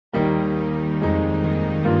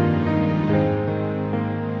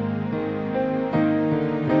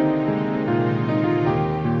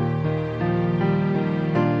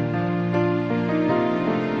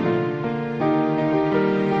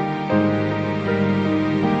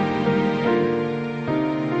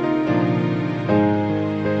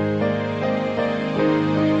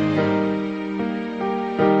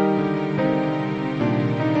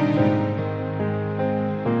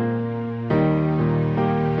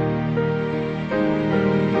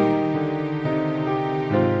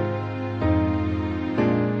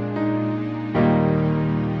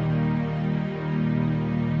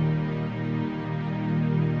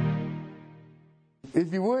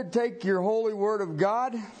If you would, take your holy word of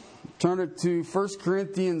God, turn it to 1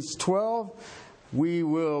 Corinthians 12. We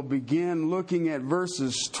will begin looking at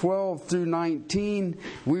verses 12 through 19.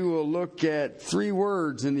 We will look at 3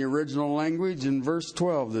 words in the original language in verse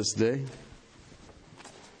 12 this day.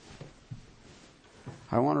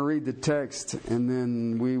 I want to read the text and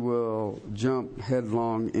then we will jump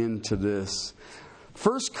headlong into this.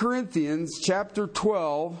 1 Corinthians chapter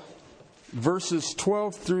 12, verses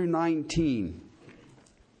 12 through 19.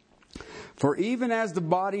 For even as the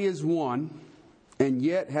body is one, and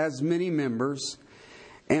yet has many members,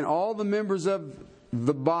 and all the members of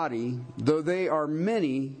the body, though they are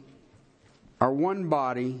many, are one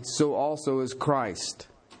body, so also is Christ.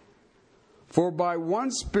 For by one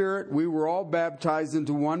Spirit we were all baptized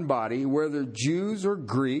into one body, whether Jews or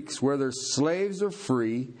Greeks, whether slaves or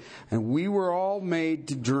free, and we were all made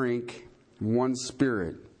to drink one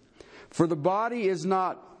Spirit. For the body is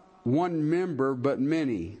not one member, but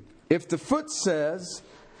many. If the foot says,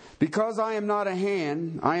 because I am not a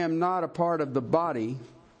hand, I am not a part of the body,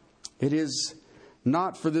 it is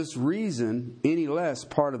not for this reason any less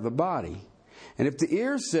part of the body. And if the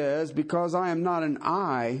ear says, because I am not an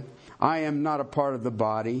eye, I am not a part of the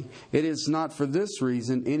body, it is not for this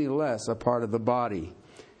reason any less a part of the body.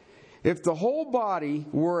 If the whole body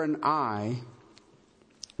were an eye,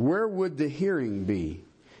 where would the hearing be?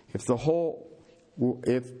 If the whole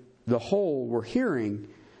were hearing,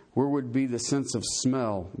 where would be the sense of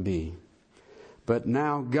smell be? But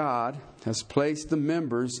now God has placed the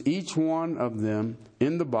members, each one of them,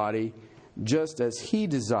 in the body, just as He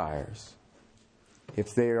desires.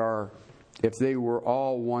 If they were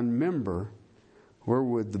all one member, where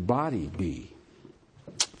would the body be?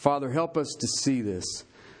 Father, help us to see this.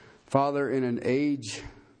 Father, in an age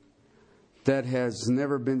that has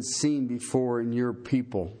never been seen before in your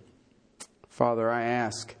people, Father, I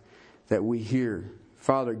ask that we hear.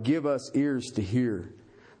 Father, give us ears to hear.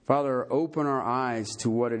 Father, open our eyes to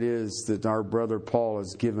what it is that our brother Paul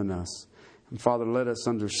has given us. And Father, let us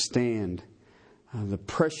understand the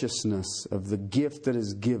preciousness of the gift that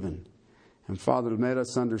is given. And Father, let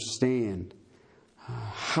us understand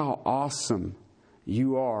how awesome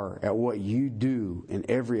you are at what you do in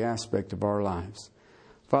every aspect of our lives.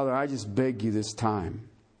 Father, I just beg you this time,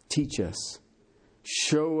 teach us.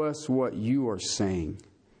 Show us what you are saying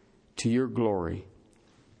to your glory.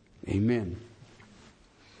 Amen.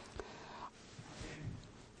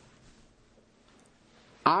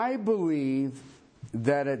 I believe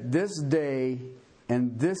that at this day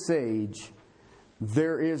and this age,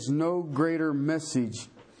 there is no greater message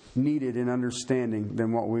needed in understanding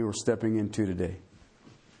than what we were stepping into today.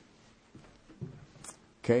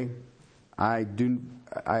 Okay? I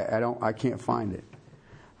can't find it.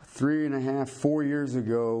 3.5, 4 years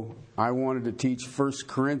ago, I wanted to teach 1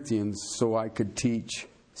 Corinthians so I could teach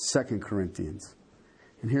 2 Corinthians.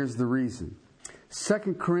 And here's the reason.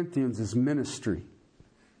 2 Corinthians is ministry.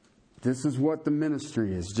 This is what the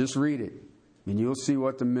ministry is. Just read it, and you'll see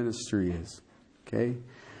what the ministry is. Okay?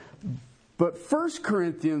 But 1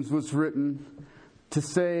 Corinthians was written to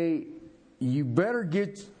say, you better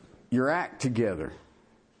get your act together,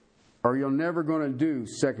 or you're never going to do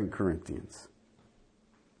 2 Corinthians.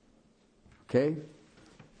 Okay?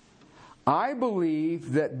 I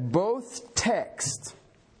believe that both texts,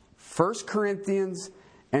 1 Corinthians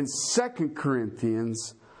and 2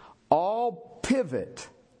 Corinthians, all pivot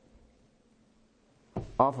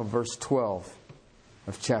off of verse 12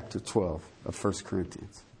 of chapter 12 of 1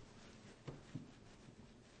 Corinthians.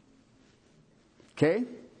 Okay?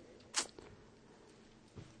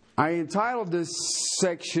 I entitled this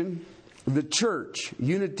section, The Church,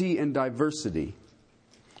 Unity and Diversity.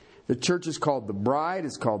 The church is called the bride,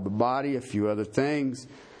 it's called the body, a few other things.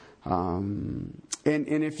 And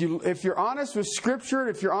if you're honest with Scripture,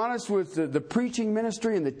 if you're honest with the preaching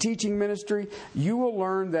ministry and the teaching ministry, you will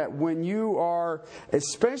learn that when you are,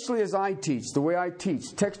 especially as I teach, the way I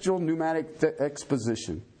teach, textual pneumatic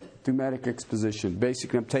exposition. Thematic exposition.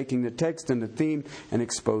 Basically, I'm taking the text and the theme and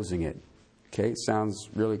exposing it. Okay, sounds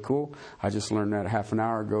really cool. I just learned that half an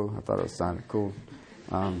hour ago. I thought it sounded cool.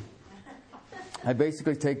 I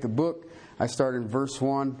basically take the book, I start in verse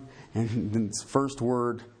 1, and then it's first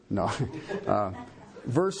word,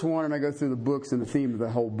 verse 1, and I go through the books and the theme of the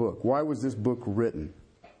whole book. Why was this book written?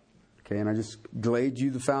 Okay, and I just laid you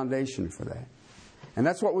the foundation for that. And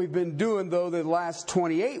that's what we've been doing, though, the last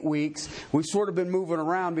 28 weeks. We've sort of been moving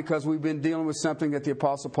around because we've been dealing with something that the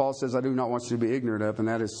Apostle Paul says, I do not want you to be ignorant of, and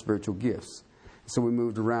that is spiritual gifts. So we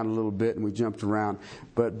moved around a little bit and we jumped around.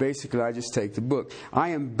 But basically, I just take the book. I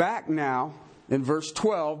am back now in verse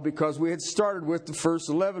 12 because we had started with the first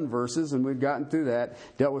 11 verses and we'd gotten through that,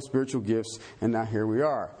 dealt with spiritual gifts, and now here we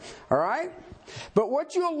are. All right? But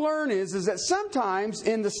what you'll learn is that sometimes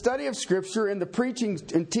in the study of Scripture, in the preaching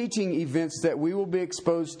and teaching events that we will be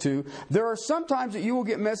exposed to, there are sometimes that you will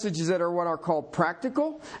get messages that are what are called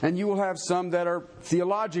practical, and you will have some that are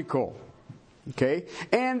theological. Okay?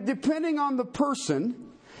 And depending on the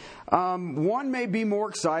person, one may be more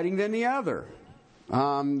exciting than the other.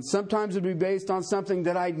 Sometimes it will be based on something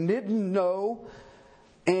that I didn't know,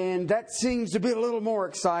 and that seems to be a little more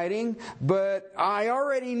exciting, but I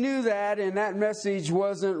already knew that, and that message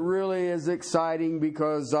wasn't really as exciting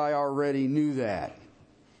because I already knew that.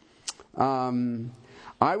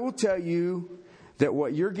 I will tell you that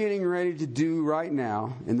what you're getting ready to do right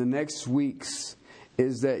now in the next weeks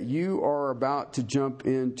is that you are about to jump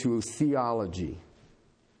into theology.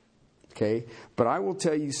 Okay? But I will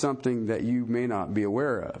tell you something that you may not be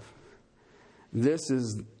aware of. This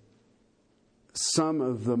is some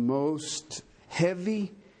of the most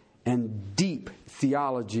heavy and deep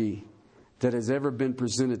theology that has ever been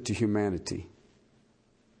presented to humanity.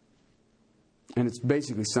 And it's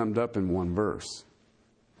basically summed up in one verse.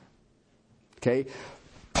 Okay?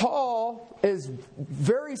 Paul is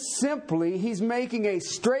very simply, he's making a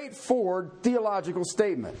straightforward theological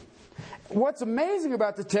statement. What's amazing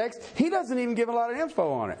about the text, he doesn't even give a lot of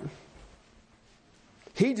info on it.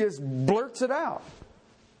 He just blurts it out.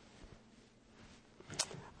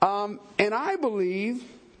 And I believe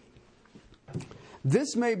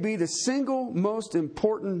this may be the single most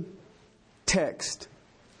important text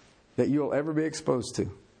that you'll ever be exposed to.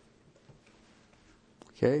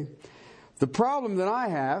 Okay? The problem that I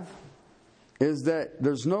have is that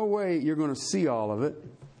there's no way you're going to see all of it.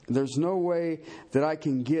 There's no way that I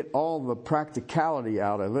can get all the practicality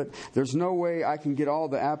out of it. There's no way I can get all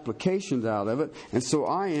the applications out of it. And so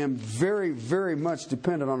I am very, very much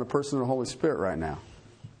dependent on the person of the Holy Spirit right now.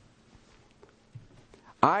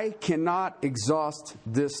 I cannot exhaust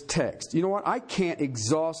this text. You know what? I can't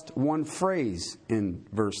exhaust one phrase in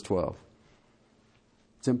verse 12.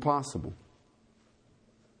 It's impossible.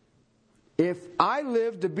 If I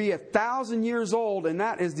live to be 1,000 years old, and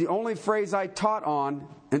that is the only phrase I taught on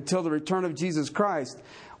until the return of Jesus Christ,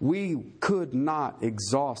 we could not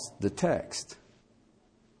exhaust the text.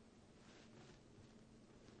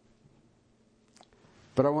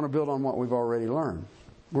 But I want to build on what we've already learned.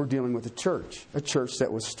 We're dealing with a church that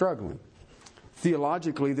was struggling.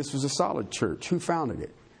 Theologically, this was a solid church. Who founded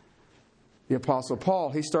it? The Apostle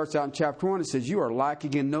Paul. He starts out in chapter 1 and says, "You are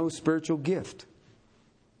lacking in no spiritual gift."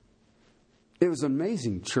 It was an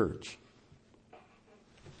amazing church.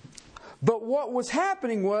 But what was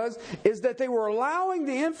happening is that they were allowing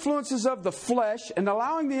the influences of the flesh and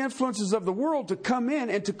allowing the influences of the world to come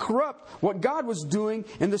in and to corrupt what God was doing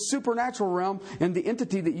in the supernatural realm and the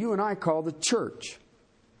entity that you and I call the church.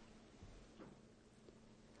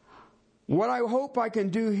 What I hope I can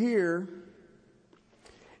do here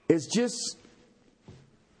is just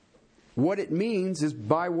what it means is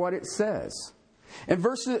by what it says.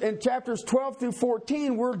 In chapters 12 through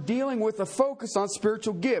 14, we're dealing with a focus on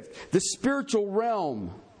spiritual gift, the spiritual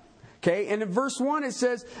realm. Okay, and in verse 1 it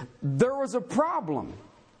says, there was a problem.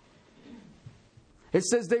 It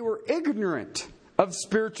says they were ignorant of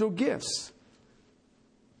spiritual gifts.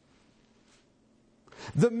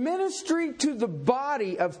 The ministry to the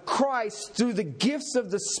body of Christ through the gifts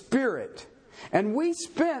of the Spirit. And we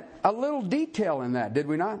spent a little detail in that, did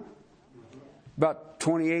we not? About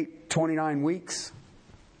 28, 29 weeks.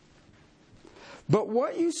 But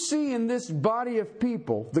what you see in this body of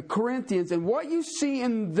people, the Corinthians, and what you see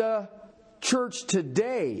in the church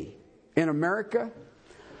today in America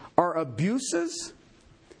are abuses,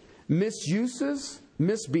 misuses,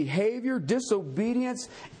 misbehavior, disobedience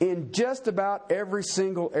in just about every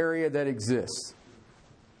single area that exists.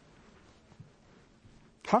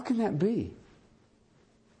 How can that be?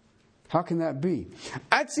 How can that be?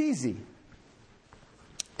 That's easy.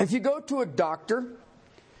 If you go to a doctor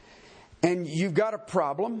and you've got a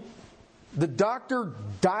problem, the doctor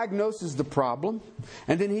diagnoses the problem,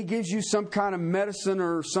 and then he gives you some kind of medicine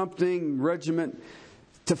or something, regimen,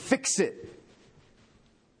 to fix it.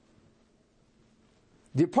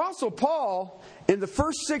 The Apostle Paul, in the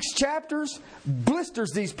first 6 chapters,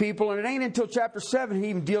 blisters these people, and it ain't until chapter 7 he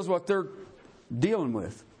even deals with what they're dealing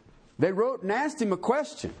with. They wrote and asked him a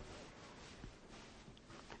question.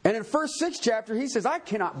 And in the first 6 chapters, he says, I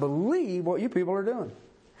cannot believe what you people are doing.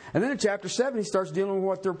 And then in chapter 7, he starts dealing with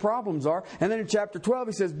what their problems are. And then in chapter 12,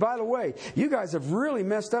 he says, by the way, you guys have really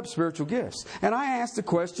messed up spiritual gifts. And I asked the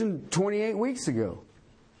question 28 weeks ago.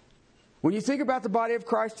 When you think about the body of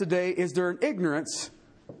Christ today, is there an ignorance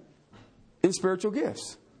in spiritual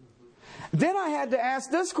gifts. Then I had to ask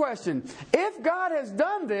this question. If God has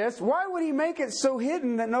done this, why would He make it so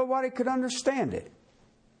hidden that nobody could understand it?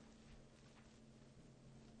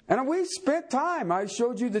 And we spent time. I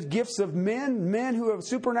showed you the gifts of men who are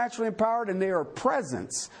supernaturally empowered, and they are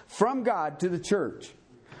presents from God to the church.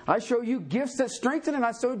 I showed you gifts that strengthen, and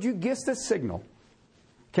I showed you gifts that signal.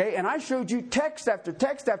 Okay, and I showed you text after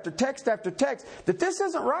text after text after text that this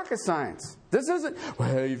isn't rocket science. This isn't,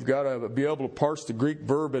 well, you've got to be able to parse the Greek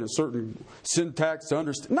verb in a certain syntax to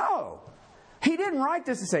understand. No! He didn't write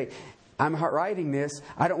this to say, I'm writing this,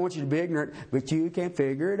 I don't want you to be ignorant, but you can't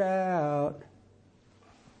figure it out.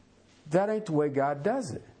 That ain't the way God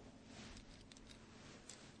does it.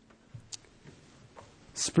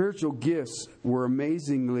 Spiritual gifts were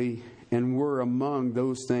amazingly and were among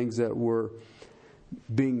those things that were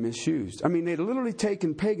being misused. I mean, they'd literally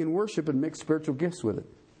taken pagan worship and mixed spiritual gifts with it.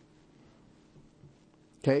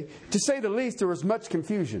 Okay? To say the least, there was much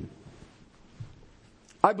confusion.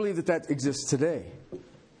 I believe that exists today.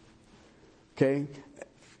 Okay?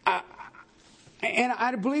 And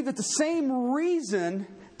I believe that the same reason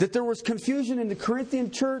that there was confusion in the Corinthian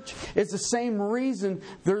church is the same reason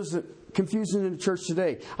there's confusion in the church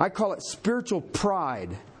today. I call it spiritual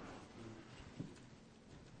pride.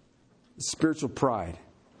 Spiritual pride.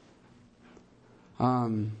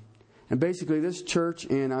 And basically this church,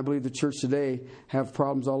 and I believe the church today, have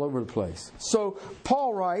problems all over the place. So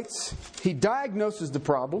Paul writes, he diagnoses the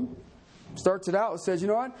problem, starts it out and says, you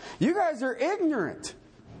know what? You guys are ignorant.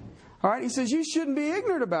 All right? He says, you shouldn't be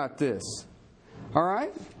ignorant about this. All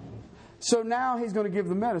right? So now he's going to give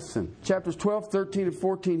the medicine. Chapters 12, 13, and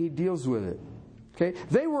 14, he deals with it. Okay?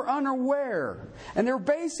 They were unaware. And they're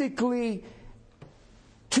basically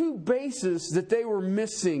two bases that they were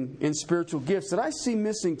missing in spiritual gifts that I see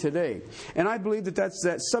missing today. And I believe that that's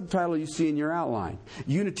that subtitle you see in your outline.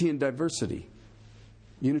 Unity and diversity.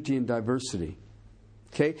 Unity and diversity.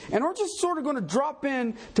 Okay? And we're just sort of going to drop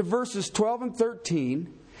in to verses 12 and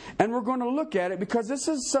 13. And we're going to look at it because this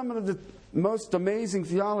is some of the most amazing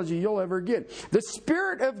theology you'll ever get. The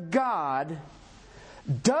Spirit of God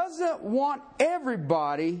doesn't want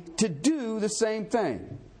everybody to do the same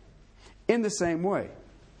thing in the same way.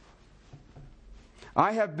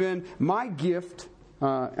 I have been, my gift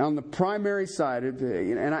on the primary side,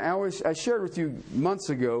 and I shared with you months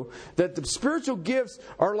ago that the spiritual gifts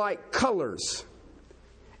are like colors.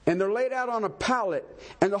 And they're laid out on a palette,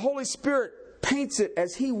 and the Holy Spirit paints it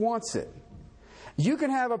as He wants it. You can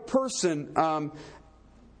have a person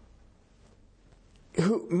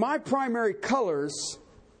who, my primary colors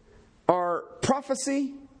are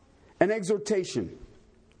prophecy and exhortation.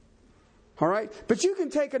 All right? But you can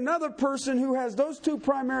take another person who has those two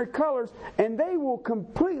primary colors, and they will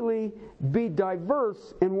completely be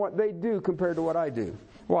diverse in what they do compared to what I do.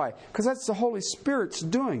 Why? Because that's the Holy Spirit's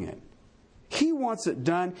doing it. He wants it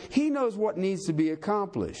done. He knows what needs to be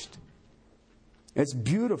accomplished. It's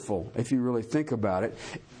beautiful if you really think about it.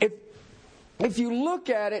 If you look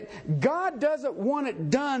at it, God doesn't want it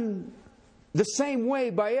done the same way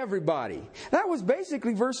by everybody. That was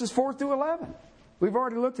basically verses 4 through 11. We've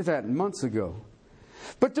already looked at that months ago.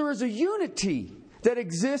 But there is a unity that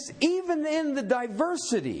exists even in the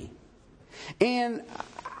diversity. And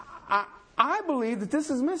I believe that this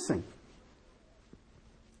is missing.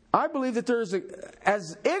 I believe that there is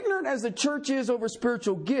as ignorant as the church is over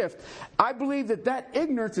spiritual gift, I believe that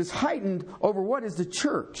ignorance is heightened over what is the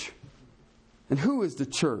church and who is the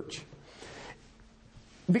church.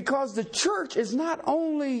 Because the church is not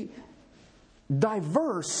only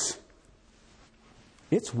diverse,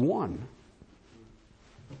 it's one.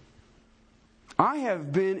 I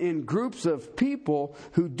have been in groups of people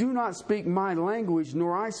who do not speak my language,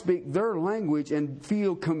 nor I speak their language, and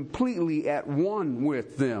feel completely at one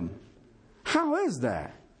with them. How is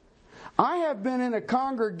that? I have been in a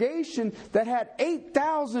congregation that had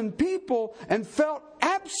 8,000 people and felt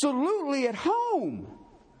absolutely at home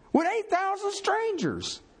with 8,000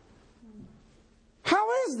 strangers. How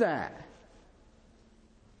is that?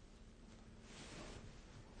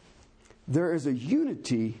 There is a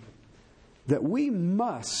unity that we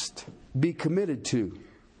must be committed to.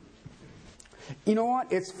 You know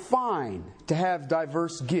what? It's fine to have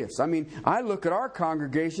diverse gifts. I mean, I look at our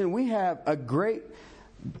congregation, we have a great,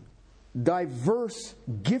 diverse,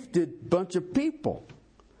 gifted bunch of people.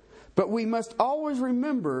 But we must always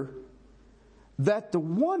remember that the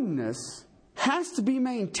oneness has to be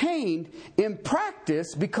maintained in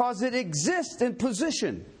practice because it exists in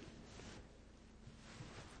position.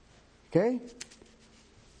 Okay?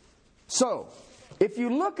 So, if you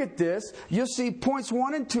look at this, you'll see points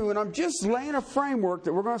 1 and 2, and I'm just laying a framework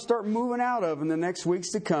that we're going to start moving out of in the next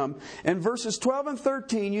weeks to come. In verses 12 and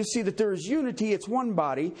 13, you see that there is unity, it's one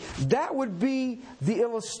body. That would be the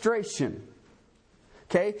illustration.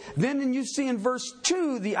 Okay? Then you see in verse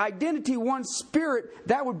 2, the identity, one spirit,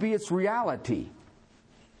 that would be its reality.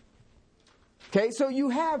 Okay, so you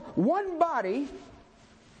have one body.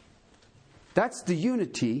 That's the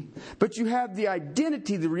unity. But you have the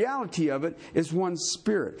identity, the reality of it is one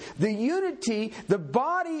spirit. The unity, the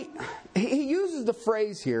body, he uses the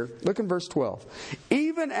phrase here. Look in verse 12.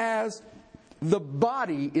 Even as the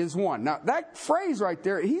body is one. Now, that phrase right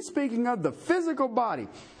there, he's speaking of the physical body.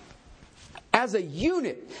 As a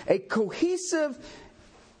unit, a cohesive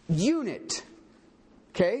unit.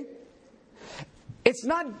 Okay? It's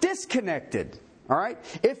not disconnected. All right?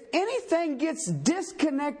 If anything gets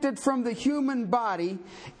disconnected from the human body,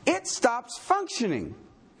 it stops functioning.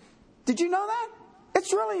 Did you know that?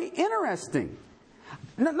 It's really interesting.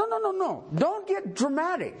 No. Don't get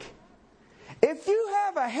dramatic. If you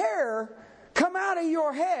have a hair come out of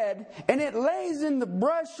your head and it lays in the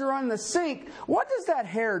brush or on the sink, what does that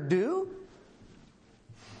hair do?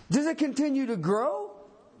 Does it continue to grow?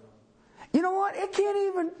 You know what? It can't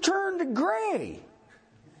even turn to gray.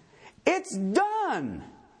 It's done.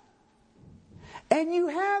 And you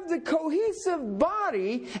have the cohesive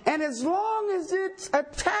body, and as long as it's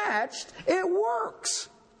attached, it works.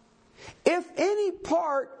 If any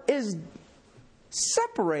part is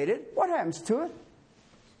separated, what happens to it?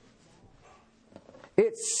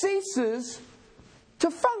 It ceases to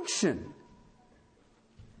function.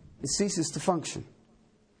 It ceases to function.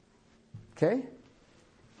 Okay?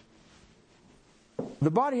 The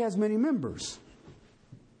body has many members.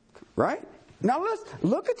 Right? Now let's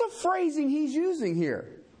look at the phrasing he's using here.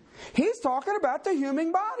 He's talking about the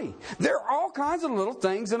human body. There are all kinds of little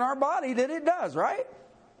things in our body that it does, right?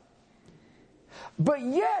 But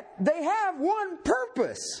yet they have one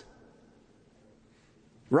purpose.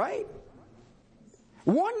 Right?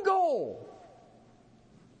 One goal.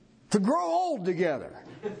 To grow old together.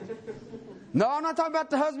 No, I'm not talking about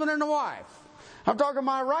the husband and the wife. I'm talking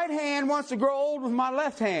my right hand wants to grow old with my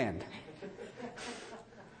left hand.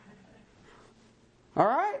 All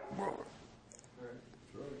right?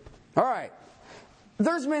 All right.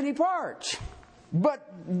 There's many parts, but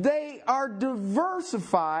they are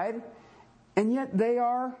diversified, and yet they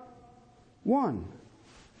are one.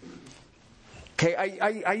 Okay,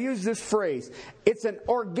 I use this phrase. It's an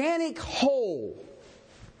organic whole.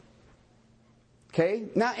 Okay?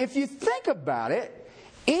 Now, if you think about it,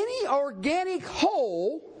 any organic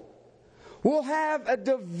whole will have a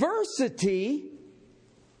diversity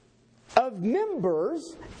of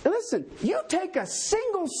members. Listen, you take a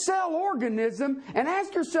single cell organism and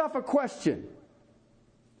ask yourself a question.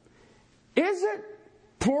 Is it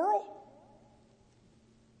plural?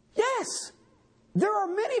 Yes. There are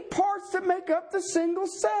many parts that make up the single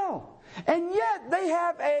cell. And yet they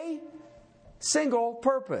have a single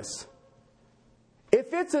purpose.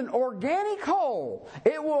 If it's an organic whole,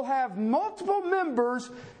 it will have multiple members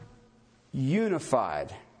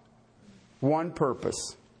unified. One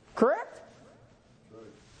purpose. Correct?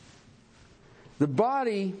 The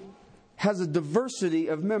body has a diversity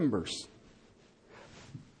of members.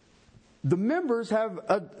 The members have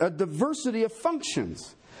a diversity of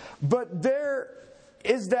functions. But there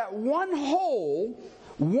is that one whole,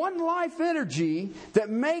 one life energy that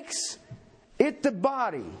makes it the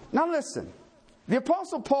body. Now listen, the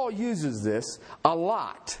Apostle Paul uses this a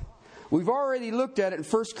lot. We've already looked at it in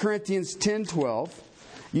 1 Corinthians 10:12.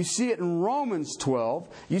 You see it in Romans 12.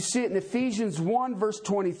 You see it in Ephesians 1, verse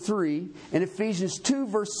 23, in Ephesians 2,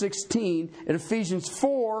 verse 16, in Ephesians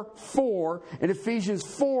 4:4, in Ephesians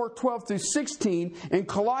 4:12 through 16, in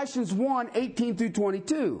Colossians 1, 18 through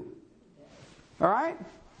 22. All right?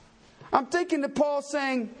 I'm thinking that Paul's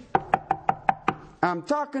saying, I'm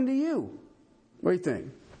talking to you. What do you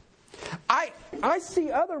think? I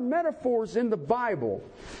see other metaphors in the Bible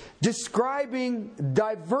describing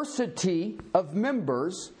diversity of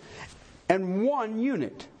members and one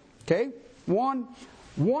unit. Okay? One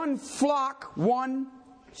flock, one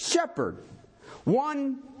shepherd.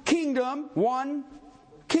 One kingdom, one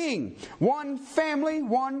king. One family,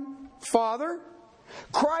 one father.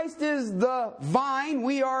 Christ is the vine,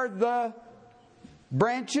 we are the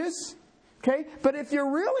branches. Okay? But if you're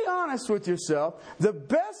really honest with yourself, the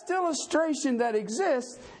best illustration that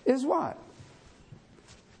exists is what?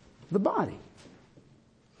 The body.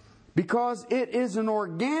 Because it is an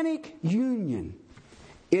organic union.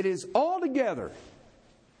 It is all together.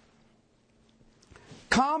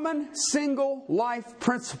 common single life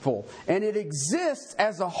principle. And it exists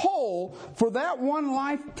as a whole for that one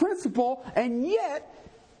life principle, and yet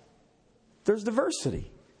there's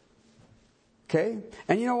diversity. Okay?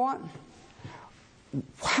 And you know what?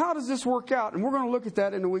 How does this work out? And we're going to look at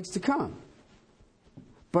that in the weeks to come.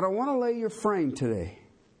 But I want to lay your frame today.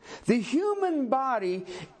 The human body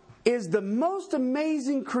is the most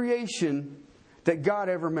amazing creation that God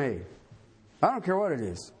ever made. I don't care what it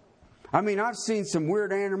is. I mean, I've seen some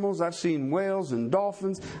weird animals. I've seen whales and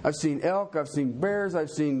dolphins. I've seen elk. I've seen bears. I've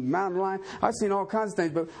seen mountain lion. I've seen all kinds of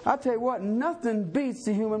things. But I'll tell you what, nothing beats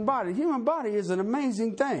the human body. The human body is an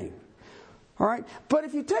amazing thing. All right? But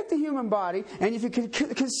if you take the human body and if you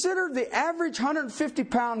consider the average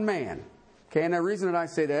 150-pound man, okay, and the reason that I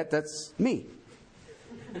say that, that's me.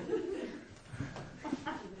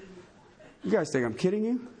 You guys think I'm kidding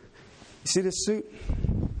you? You see this suit?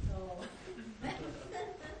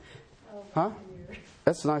 Huh?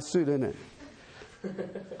 That's a nice suit, isn't it?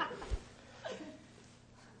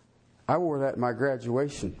 I wore that in my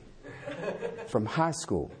graduation from high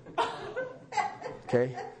school.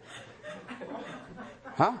 Okay?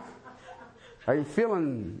 Huh? Are you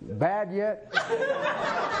feeling bad yet?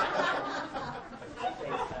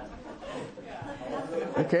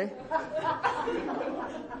 Okay.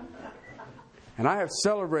 And I have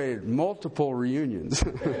celebrated multiple reunions.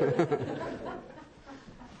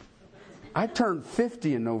 I turned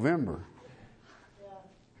 50 in November.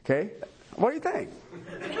 Okay? What do you think?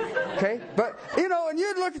 Okay? But, you know, and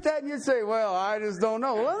you'd look at that and you'd say, well, I just don't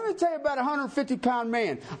know. Well, let me tell you about a 150-pound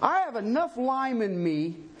man. I have enough lime in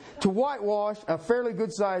me to whitewash a fairly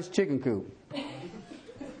good-sized chicken coop.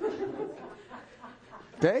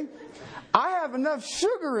 Okay? I have enough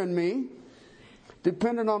sugar in me,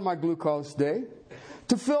 depending on my glucose day,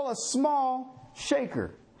 to fill a small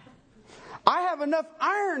shaker. I have enough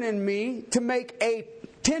iron in me to make a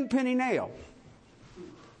 10-penny nail.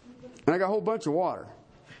 And I got a whole bunch of water.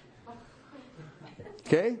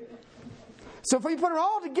 Okay? So if we put it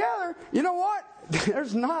all together, you know what?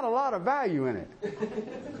 There's not a lot of value in it.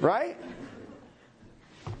 Right?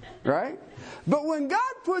 Right? But when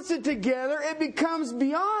God puts it together, it becomes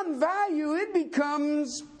beyond value. It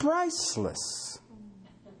becomes priceless.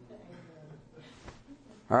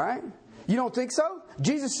 All right? You don't think so?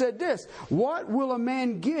 Jesus said this, what will a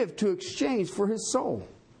man give to exchange for his soul?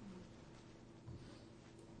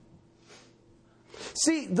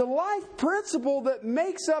 See, the life principle that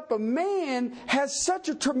makes up a man has such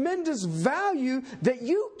a tremendous value that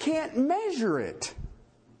you can't measure it.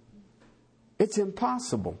 It's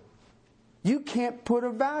impossible. You can't put a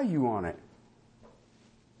value on it.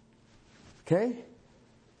 Okay?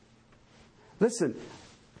 Listen,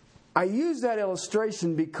 I use that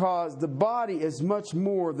illustration because the body is much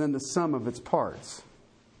more than the sum of its parts.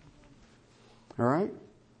 All right?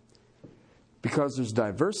 Because there's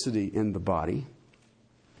diversity in the body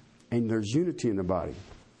and there's unity in the body.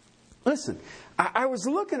 Listen, I was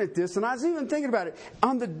looking at this and I was even thinking about it.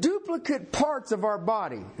 On the duplicate parts of our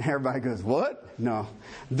body. Everybody goes, what? No.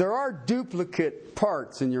 There are duplicate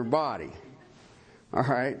parts in your body. All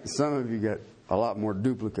right? Some of you get a lot more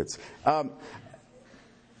duplicates.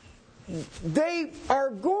 They are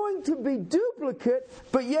going to be duplicate,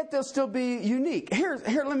 but yet they'll still be unique. Here,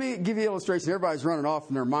 let me give you an illustration. Everybody's running off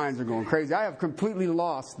and their minds are going crazy. I have completely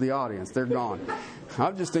lost the audience. They're gone.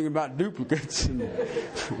 I'm just thinking about duplicates.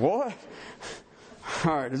 What?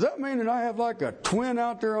 All right, does that mean that I have like a twin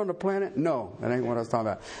out there on the planet? No, that ain't what I was talking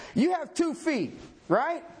about. You have 2 feet,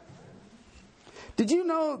 right? Did you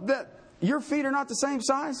know that your feet are not the same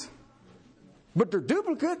size? But they're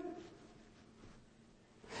duplicate.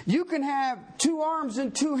 You can have 2 arms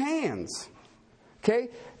and 2 hands. Okay?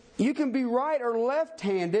 You can be right or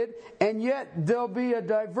left-handed, and yet there'll be a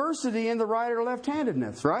diversity in the right or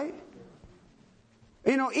left-handedness, right?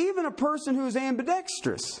 You know, even a person who's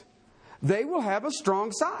ambidextrous, they will have a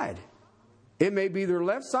strong side. It may be their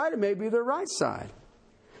left side, it may be their right side.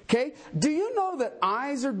 Okay? Do you know that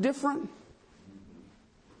eyes are different?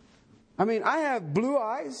 I mean, I have blue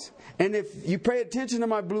eyes, and if you pay attention to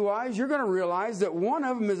my blue eyes, you're going to realize that one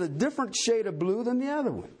of them is a different shade of blue than the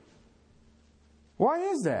other one. Why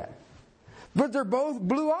is that? But they're both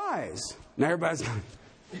blue eyes. Now everybody's going,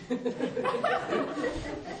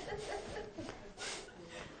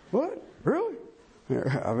 what? Really?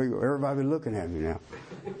 Everybody be looking at me now.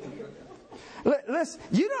 Listen,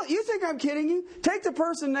 you think I'm kidding you? Take the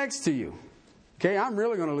person next to you. Okay, I'm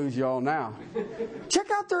really going to lose you all now. Check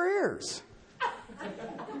out their ears.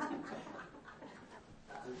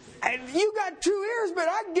 And you got 2 ears, but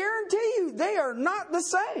I guarantee you they are not the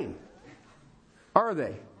same. Are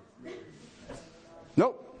they?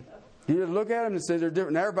 Nope. You just look at them and say they're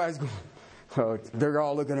different. And everybody's going, oh, they're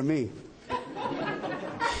all looking at me.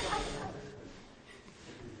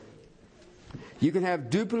 You can have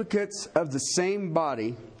duplicates of the same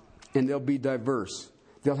body, and they'll be diverse.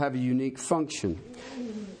 They'll have a unique function.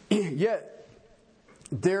 Yet,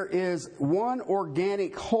 there is one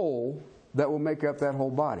organic whole that will make up that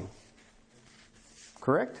whole body.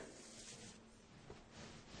 Correct?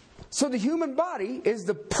 So the human body is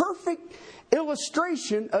the perfect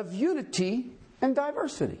illustration of unity and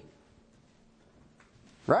diversity.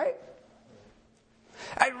 Right?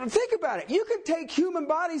 Think about it. You can take human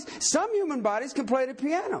bodies. Some human bodies can play the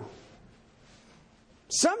piano.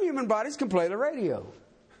 Some human bodies can play the radio.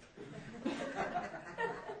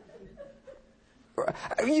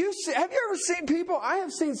 Have you ever seen people? I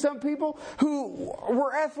have seen some people who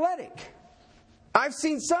were athletic. I've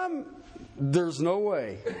seen some, there's no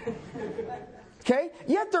way. Okay?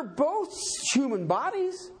 Yet they're both human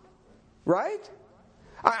bodies. Right?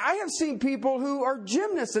 I have seen people who are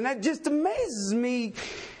gymnasts, and that just amazes me.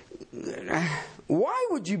 Why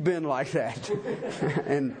would you bend like that?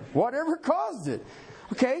 And whatever caused it.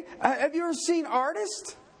 Okay? Have you ever seen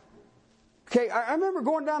artists? Okay, I remember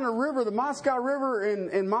going down the river, the Moscow River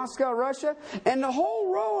in Moscow, Russia, and the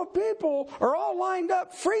whole row of people are all lined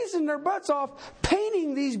up, freezing their butts off,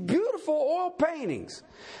 painting these beautiful oil paintings.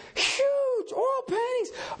 Huge oil paintings,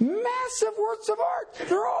 massive works of art.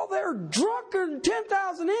 They're all there, drunken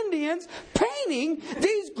 10,000 Indians, painting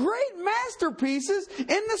these great masterpieces in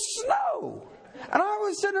the snow. And I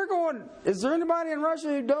was sitting there going, is there anybody in Russia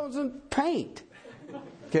who doesn't paint?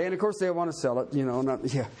 Okay, and of course they want to sell it, you know.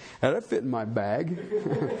 That fit in my bag.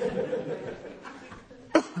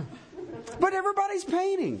 But everybody's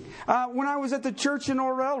painting. When I was at the church in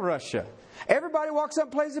Orel, Russia, everybody walks up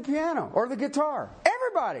and plays the piano or the guitar.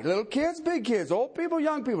 Everybody, little kids, big kids, old people,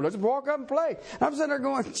 young people, just walk up and play. And I'm sitting there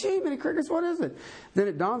going, gee, mini crickets, what is it? Then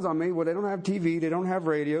it dawns on me, well, they don't have TV, they don't have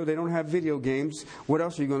radio, they don't have video games. What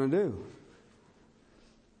else are you going to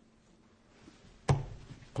do?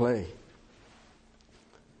 Play.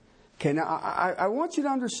 Okay, now I want you to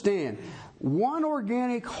understand, one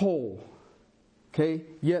organic whole, okay,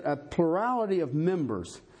 yet a plurality of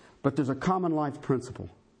members, but there's a common life principle.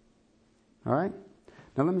 All right?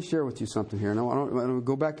 Now let me share with you something here. Now I'm going to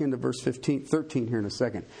go back into verse 13 here in a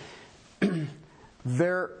second.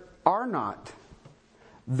 There are not,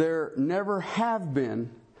 there never have been,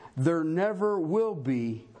 there never will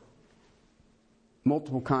be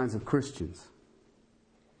multiple kinds of Christians.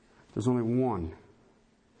 There's only one.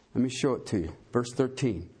 Let me show it to you. Verse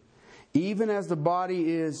 13. Even as the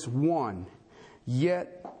body is one,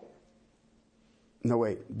 yet... No,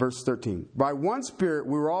 wait. Verse 13. By one Spirit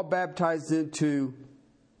we were all baptized into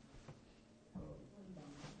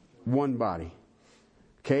one body.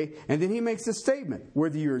 Okay? And then he makes a statement.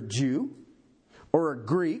 Whether you're a Jew or a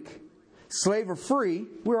Greek, slave or free,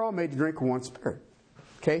 we're all made to drink of one Spirit.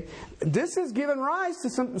 Okay? This has given rise to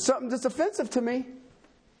something that's offensive to me.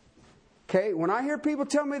 Okay, when I hear people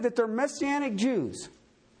tell me that they're Messianic Jews,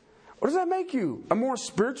 what does that make you? A more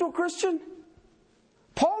spiritual Christian?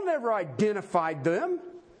 Paul never identified them.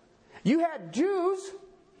 You had Jews,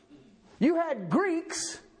 you had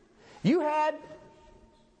Greeks, you had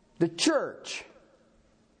the church.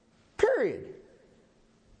 Period.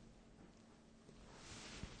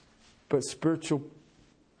 But spiritual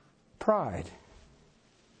pride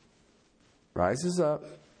rises up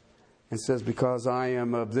and says, because I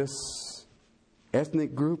am of this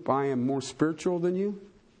ethnic group, I am more spiritual than you?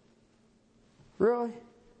 Really?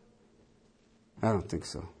 I don't think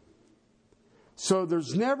so. So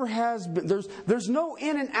there's never has been, there's no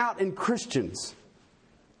in and out in Christians.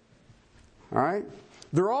 All right?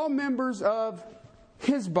 They're all members of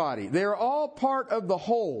His body. They're all part of the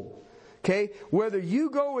whole. Okay, whether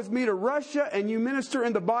you go with me to Russia and you minister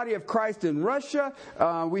in the body of Christ in Russia,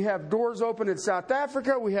 we have doors open in South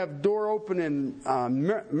Africa, we have a door open in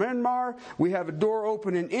Myanmar, we have a door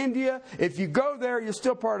open in India. If you go there, you're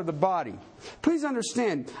still part of the body. Please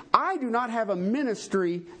understand, I do not have a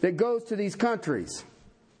ministry that goes to these countries.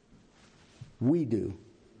 We do.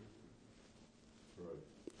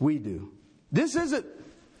 We do. This isn't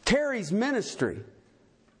Terry's ministry.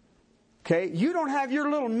 Okay, you don't have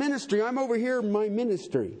your little ministry. I'm over here in my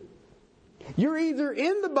ministry. You're either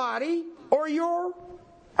in the body or you're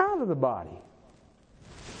out of the body.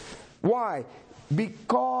 Why?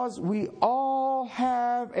 Because we all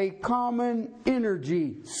have a common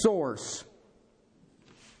energy source.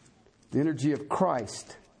 The energy of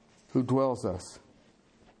Christ who dwells us.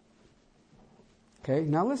 Okay,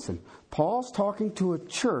 now listen. Paul's talking to a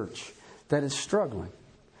church that is struggling.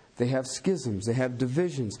 They have schisms. They have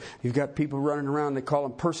divisions. You've got people running around, they call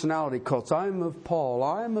them personality cults. I am of Paul.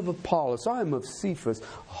 I am of Apollos. I am of Cephas.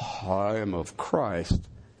 Oh, I am of Christ.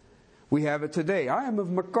 We have it today. I am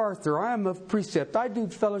of MacArthur. I am of Precept. I do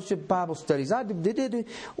fellowship Bible studies.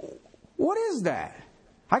 What is that?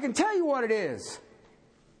 I can tell you what it is.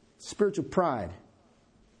 Spiritual pride.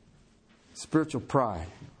 Spiritual pride.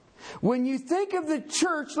 When you think of the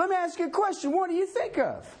church, let me ask you a question. What do you think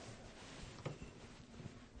of?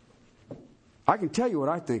 I can tell you what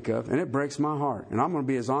I think of, and it breaks my heart. And I'm going to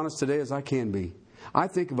be as honest today as I can be. I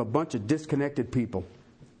think of a bunch of disconnected people.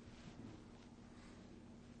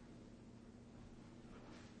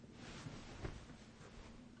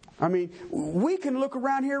 I mean, we can look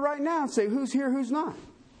around here right now and say, who's here, who's not?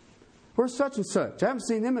 Where's such and such? I haven't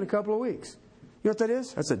seen them in a couple of weeks. You know what that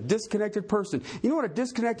is? That's a disconnected person. You know what a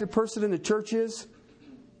disconnected person in the church is?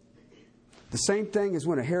 The same thing as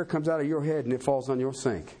when a hair comes out of your head and it falls on your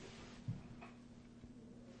sink.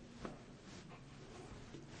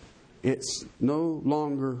 It no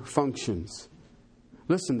longer functions.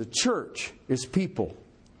 Listen, the church is people.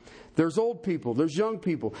 There's old people. There's young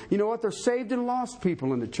people. You know what? There's saved and lost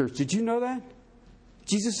people in the church. Did you know that?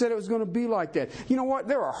 Jesus said it was going to be like that. You know what?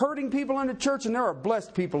 There are hurting people in the church and there are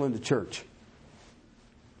blessed people in the church.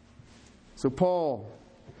 So Paul,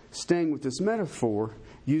 staying with this metaphor,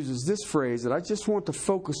 uses this phrase that I just want to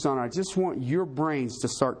focus on. I just want your brains to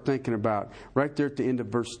start thinking about right there at the end of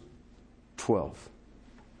verse 12.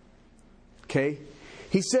 Okay?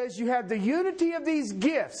 He says you have the unity of these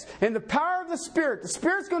gifts and the power of the Spirit. The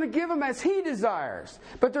Spirit's going to give them as He desires.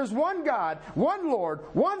 But there's one God, one Lord,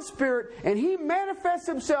 one Spirit, and He manifests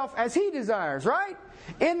Himself as He desires, right?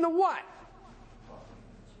 In the what?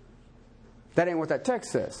 That ain't what that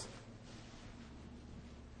text says.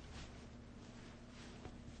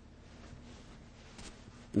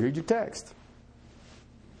 Read your text.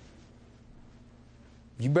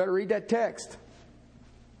 You better read that text.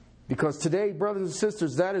 Because today, brothers and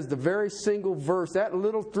sisters, that is the very single verse. That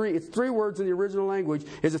little it's 3 words in the original language,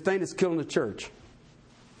 is the thing that's killing the church.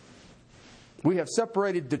 We have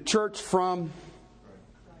separated the church from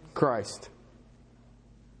Christ.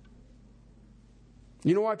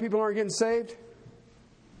 You know why people aren't getting saved?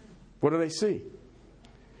 What do they see?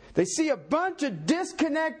 They see a bunch of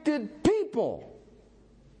disconnected people.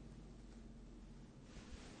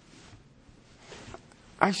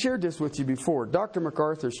 I shared this with you before. Dr.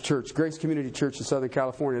 MacArthur's church, Grace Community Church in Southern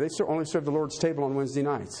California, they only serve the Lord's table on Wednesday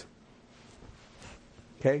nights.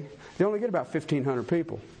 Okay? They only get about 1,500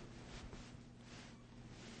 people.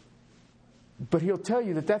 But he'll tell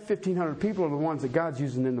you that 1,500 people are the ones that God's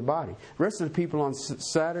using in the body. The rest of the people on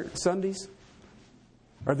Sundays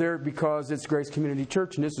are there because it's Grace Community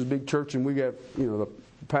Church, and this is a big church, and we got, the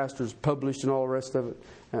pastors published and all the rest of it.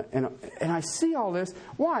 And I see all this.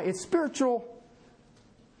 Why? It's spiritual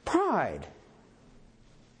pride.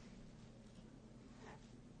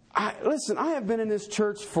 Listen, I have been in this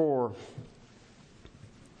church for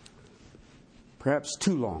perhaps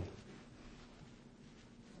too long.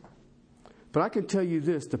 But I can tell you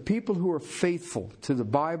this, the people who are faithful to the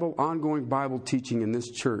Bible, ongoing Bible teaching in this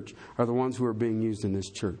church, are the ones who are being used in this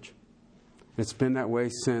church. It's been that way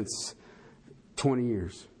since 20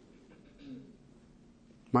 years.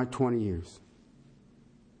 My 20 years.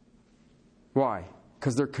 Why?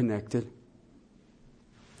 Because they're connected.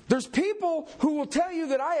 There's people who will tell you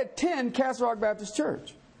that I attend Castle Rock Baptist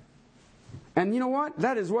Church. And you know what?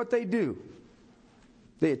 That is what they do.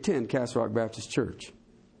 They attend Castle Rock Baptist Church.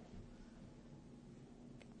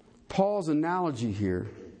 Paul's analogy here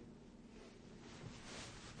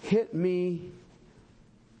hit me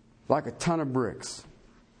like a ton of bricks.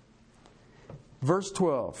 Verse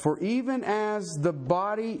 12, for even as the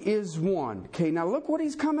body is one. Okay, now look what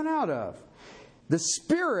he's coming out of. The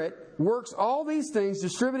Spirit works all these things,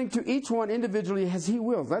 distributing to each one individually as He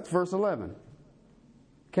wills. That's verse 11.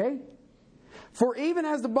 Okay? For even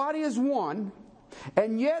as the body is one,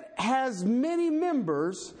 and yet has many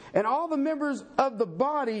members, and all the members of the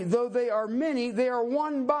body, though they are many, they are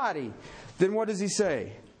one body. Then what does he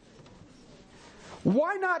say?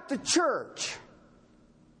 Why not the church?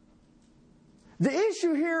 The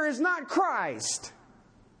issue here is not Christ.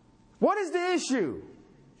 What is the issue?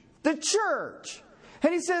 The church.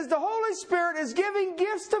 And he says the Holy Spirit is giving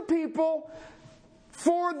gifts to people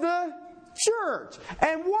for the church.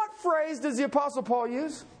 And what phrase does the Apostle Paul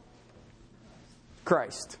use?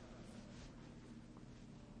 Christ.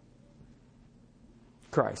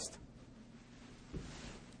 Christ.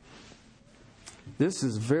 This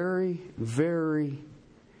is very, very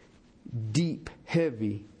deep,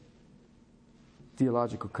 heavy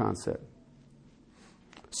theological concept.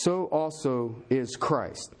 so also is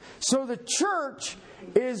Christ. So the church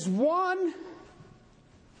is one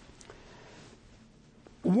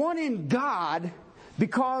in God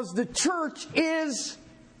because the church is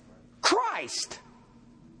Christ.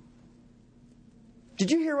 Did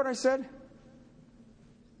you hear what I said?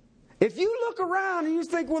 If you look around and you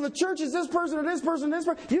think, well, the church is this person or this person or this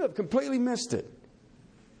person, you have completely missed it.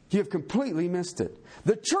 You have completely missed it.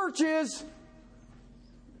 The church is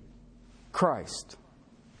Christ.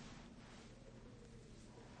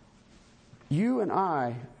 You and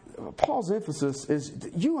I, Paul's emphasis is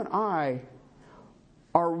you and I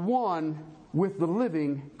are one with the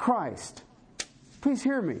living Christ. Please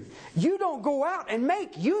hear me. You don't go out and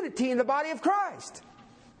make unity in the body of Christ.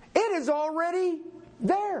 It is already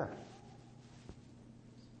there.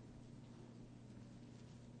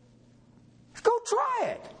 Go try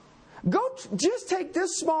it. Just take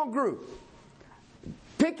this small group.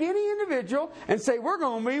 Pick any individual and say, we're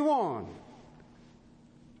going to be one.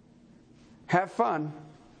 Have fun.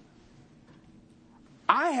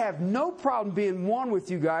 I have no problem being one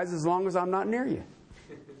with you guys as long as I'm not near you.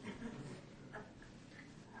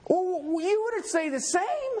 Well, you wouldn't say the same.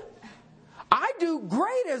 I do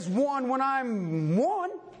great as one when I'm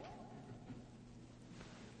one.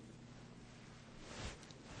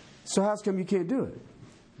 So how come you can't do it?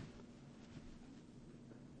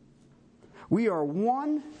 We are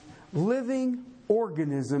one living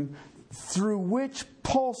organism through which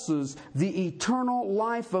pulses the eternal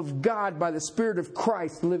life of God by the Spirit of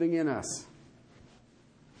Christ living in us.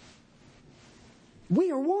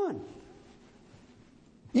 We are one.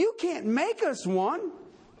 You can't make us one.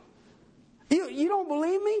 You don't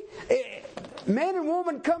believe me? Man and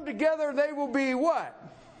woman come together, they will be what?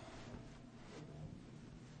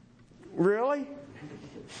 Really?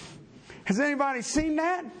 Has anybody seen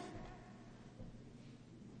that?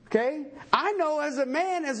 Okay? I know as a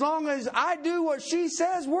man, as long as I do what she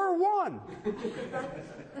says, we're one.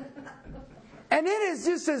 And it is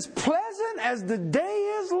just as pleasant as the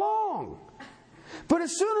day is long. But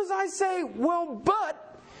as soon as I say, well,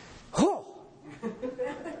 but,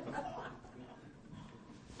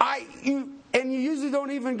 and you usually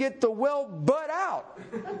don't even get the well, but out.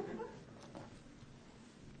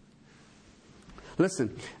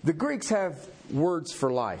 Listen, the Greeks have words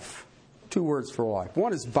for life. 2 words for life.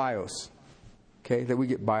 One is bios, okay, that we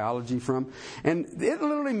get biology from. And it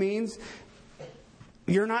literally means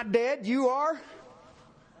you're not dead, you are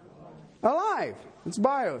alive. It's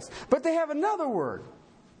bios. But they have another word,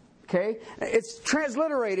 okay? It's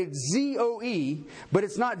transliterated Z-O-E, but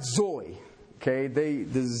it's not Zoe, okay? The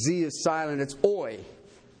Z is silent, it's oi.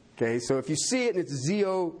 Okay, so if you see it and it's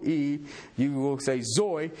Z-O-E, you will say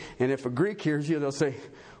Zoe. And if a Greek hears you, they'll say,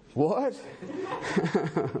 what?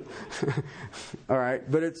 All right,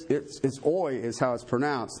 but it's oi is how it's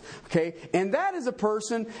pronounced. Okay, and that is a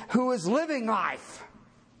person who is living life.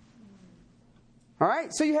 All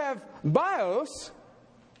right, so you have bios,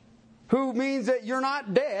 who means that you're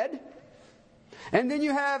not dead. And then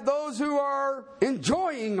you have those who are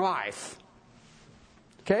enjoying life.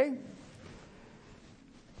 Okay?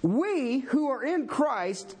 We who are in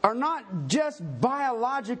Christ are not just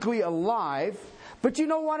biologically alive, but you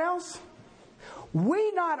know what else?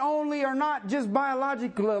 We not only are not just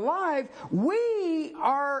biologically alive, we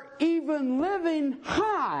are even living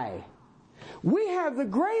high. We have the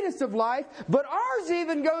greatest of life, but ours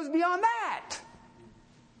even goes beyond that.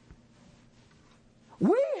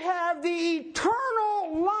 We have the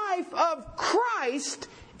eternal life of Christ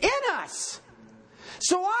in us.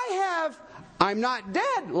 So I'm not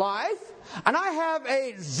dead life, and I have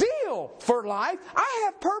a zeal for life. I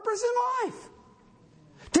have purpose in life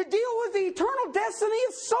to deal with the eternal destiny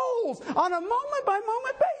of souls on a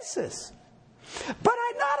moment-by-moment basis. But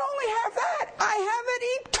I not only have that, I have it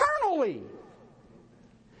eternally.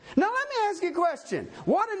 Now let me ask you a question.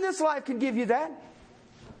 What in this life can give you that?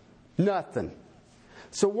 Nothing.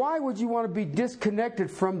 So why would you want to be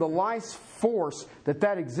disconnected from the life force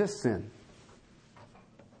that exists in?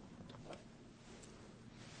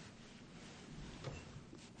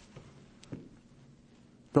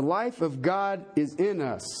 The life of God is in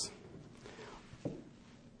us.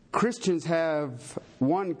 Christians have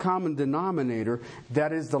one common denominator,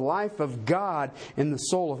 that is the life of God in the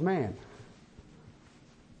soul of man.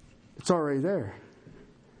 It's already there.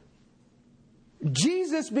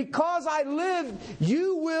 Jesus, because I live,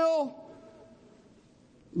 you will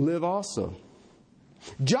live also.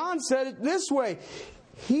 John said it this way,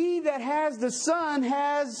 he that has the Son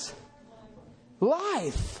has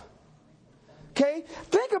life. Okay?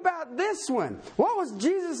 Think about this one. What was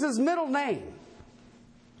Jesus' middle name?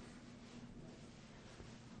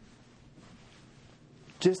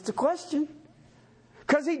 Just a question.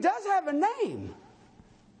 Because He does have a name.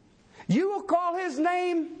 You will call His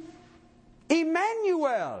name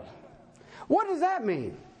Emmanuel. What does that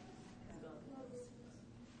mean?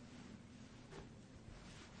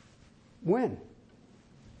 When?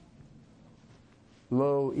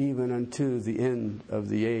 Lo, even unto the end of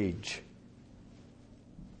the age.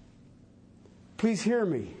 Please hear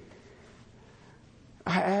me.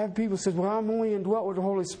 I have people say, well, I'm only indwelt with the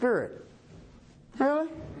Holy Spirit. Really?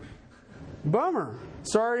 Bummer.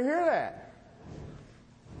 Sorry to hear that.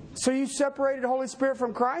 So you separated the Holy Spirit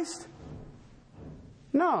from Christ?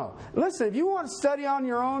 No. Listen, if you want to study on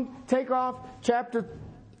your own, take off chapter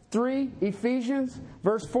 3, Ephesians,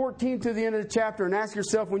 verse 14 to the end of the chapter, and ask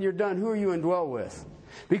yourself when you're done, who are you indwelt with?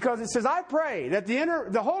 Because it says, I pray that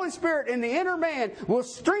the Holy Spirit in the inner man will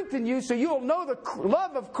strengthen you so you'll know the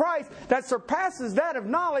love of Christ that surpasses that of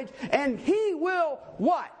knowledge, and He will,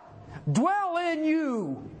 what? Dwell in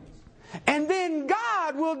you. And then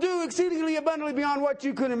God will do exceedingly abundantly beyond what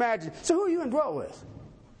you could imagine. So who are you indwelt with?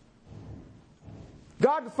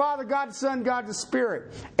 God the Father, God the Son, God the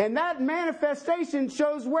Spirit. And that manifestation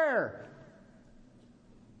shows where?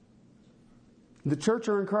 The church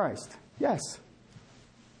or in Christ? Yes.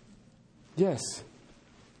 Yes.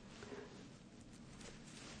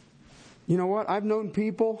 You know what? I've known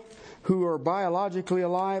people who are biologically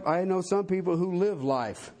alive. I know some people who live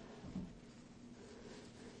life.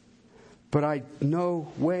 But I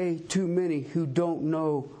know way too many who don't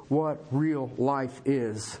know what real life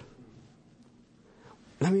is.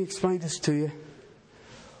 Let me explain this to you.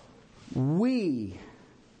 We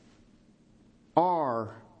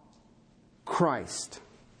are Christ.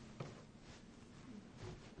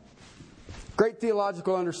 Great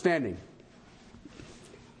theological understanding.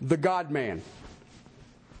 The God-man.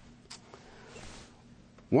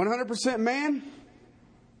 100% man.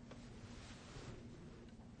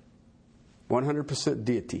 100%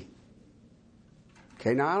 deity.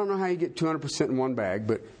 Okay, now I don't know how you get 200% in one bag,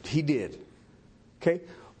 but He did. Okay,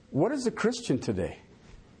 what is a Christian today?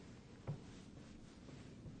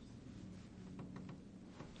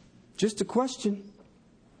 Just a question.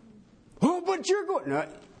 Oh, but you're going... No,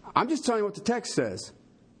 I'm just telling you what the text says.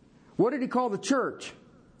 What did He call the church?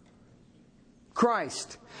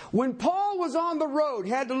 Christ. When Paul was on the road,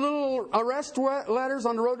 he had the little arrest letters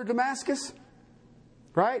on the road to Damascus.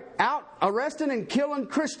 Right? Out arresting and killing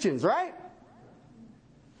Christians, right?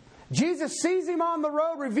 Jesus sees him on the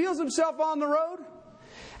road, reveals Himself on the road,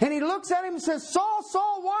 and He looks at him and says, Saul,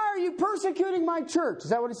 Saul, why are you persecuting my church? Is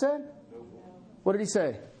that what He said? What did He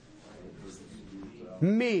say?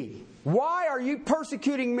 Me. Why are you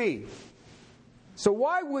persecuting me? So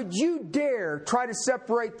why would you dare try to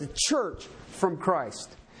separate the church from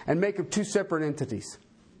Christ and make them two separate entities?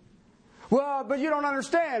 Well, but you don't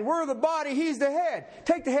understand. We're the body, He's the head.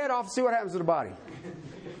 Take the head off and see what happens to the body.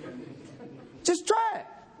 Just try it.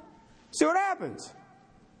 See what happens.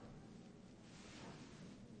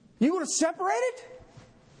 You want to separate it?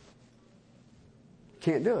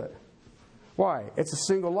 Can't do it. Why? It's a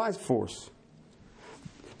single life force.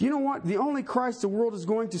 You know what? The only Christ the world is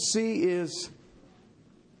going to see is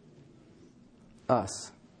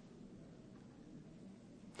us.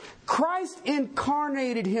 Christ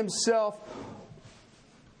incarnated Himself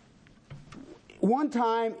one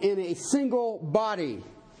time in a single body.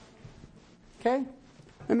 Okay?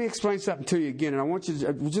 Let me explain something to you again, and I want you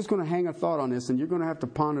to, we're just going to hang a thought on this, and you're going to have to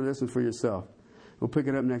ponder this one for yourself. We'll pick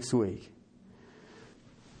it up next week.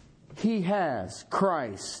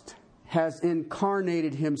 Christ has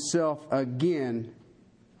incarnated Himself again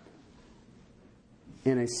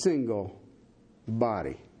in a single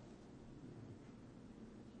body.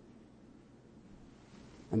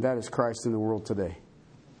 And that is Christ in the world today.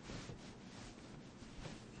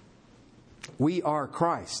 We are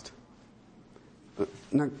Christ.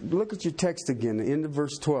 Now look at your text again, the end of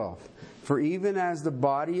verse 12. For even as the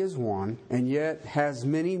body is one, and yet has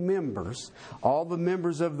many members, all the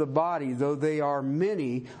members of the body, though they are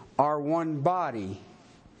many, are one body,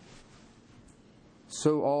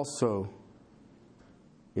 so also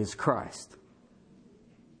is Christ.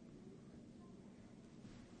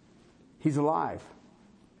 He's alive.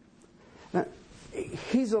 Now,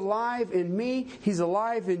 He's alive in me, He's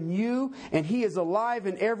alive in you, and He is alive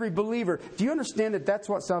in every believer. Do you understand that that's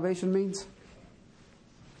what salvation means?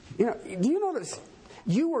 You know, do you know that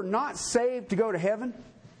you were not saved to go to heaven?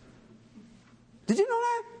 Did you know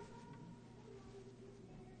that?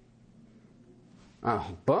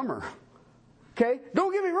 Oh, bummer. Okay,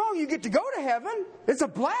 don't get me wrong, you get to go to heaven. It's a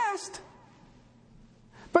blast.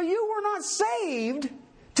 But you were not saved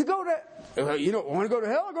to go to... want to go to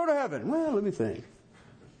hell or go to heaven? Well, let me think.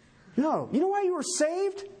 No. You know why you were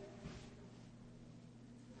saved?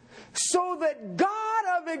 So that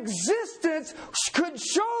God of existence could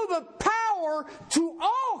show the power to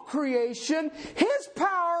all creation. His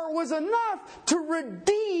power was enough to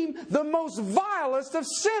redeem the most vilest of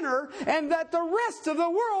sinner, and that the rest of the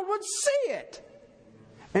world would see it.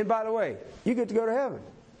 And by the way, you get to go to heaven.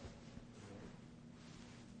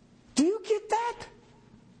 Do you get that?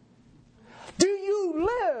 Do you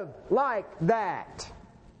live like that?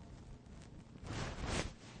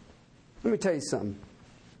 Let me tell you something.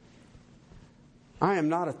 I am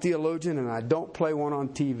not a theologian, and I don't play one on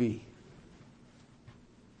TV.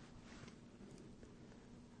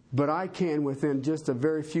 But I can, within just a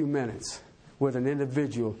very few minutes, with an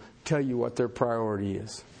individual, tell you what their priority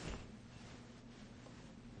is.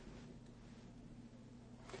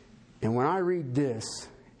 And when I read this,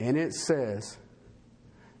 and it says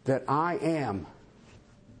that I am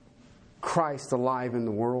Christ alive in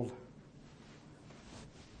the world,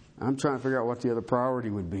 I'm trying to figure out what the other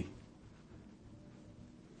priority would be.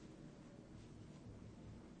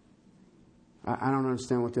 I don't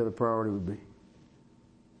understand what the other priority would be.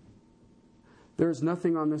 There is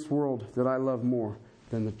nothing on this world that I love more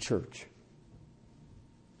than the church.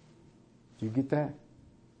 Do you get that?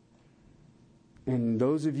 And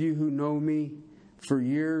those of you who know me for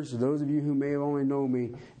years, those of you who may have only known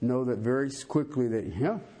me, know that very quickly that,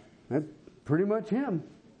 yeah, that's pretty much him.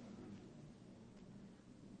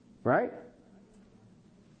 Right?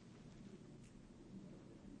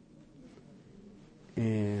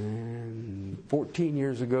 And 14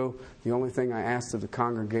 years ago, the only thing I asked of the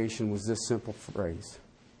congregation was this simple phrase: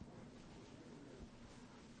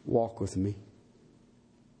 walk with me.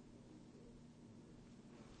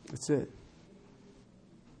 That's it.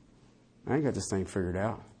 I ain't got this thing figured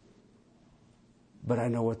out. But I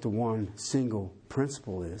know what the one single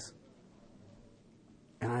principle is.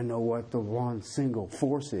 And I know what the one single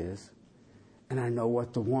force is. And I know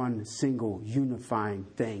what the one single unifying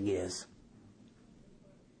thing is.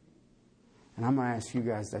 And I'm going to ask you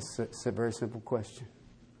guys that's a very simple question.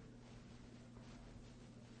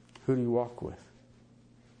 Who do you walk with?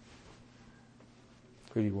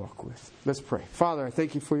 Who do you walk with? Let's pray. Father, I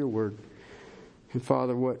thank you for your word. And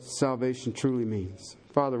Father, what salvation truly means.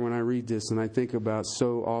 Father, when I read this and I think about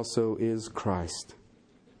so also is Christ,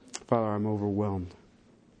 Father, I'm overwhelmed.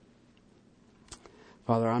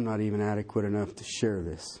 Father, I'm not even adequate enough to share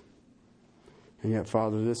this. And yet,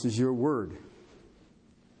 Father, this is your word.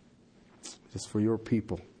 It's for your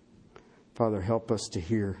people. Father, help us to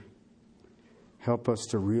hear. Help us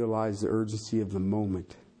to realize the urgency of the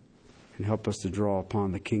moment. And help us to draw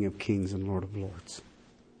upon the King of Kings and Lord of Lords.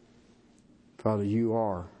 Father, you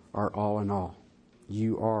are our all in all.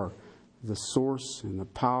 You are the source and the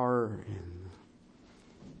power and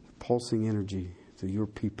the pulsing energy to your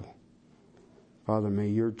people. Father, may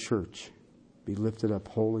your church be lifted up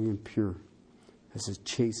holy and pure as a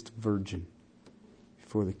chaste virgin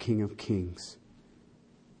before the King of Kings,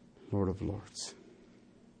 Lord of Lords.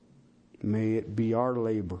 May it be our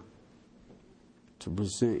labor to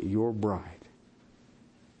present your bride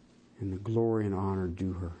in the glory and honor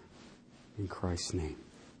due her. In Christ's name,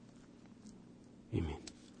 amen.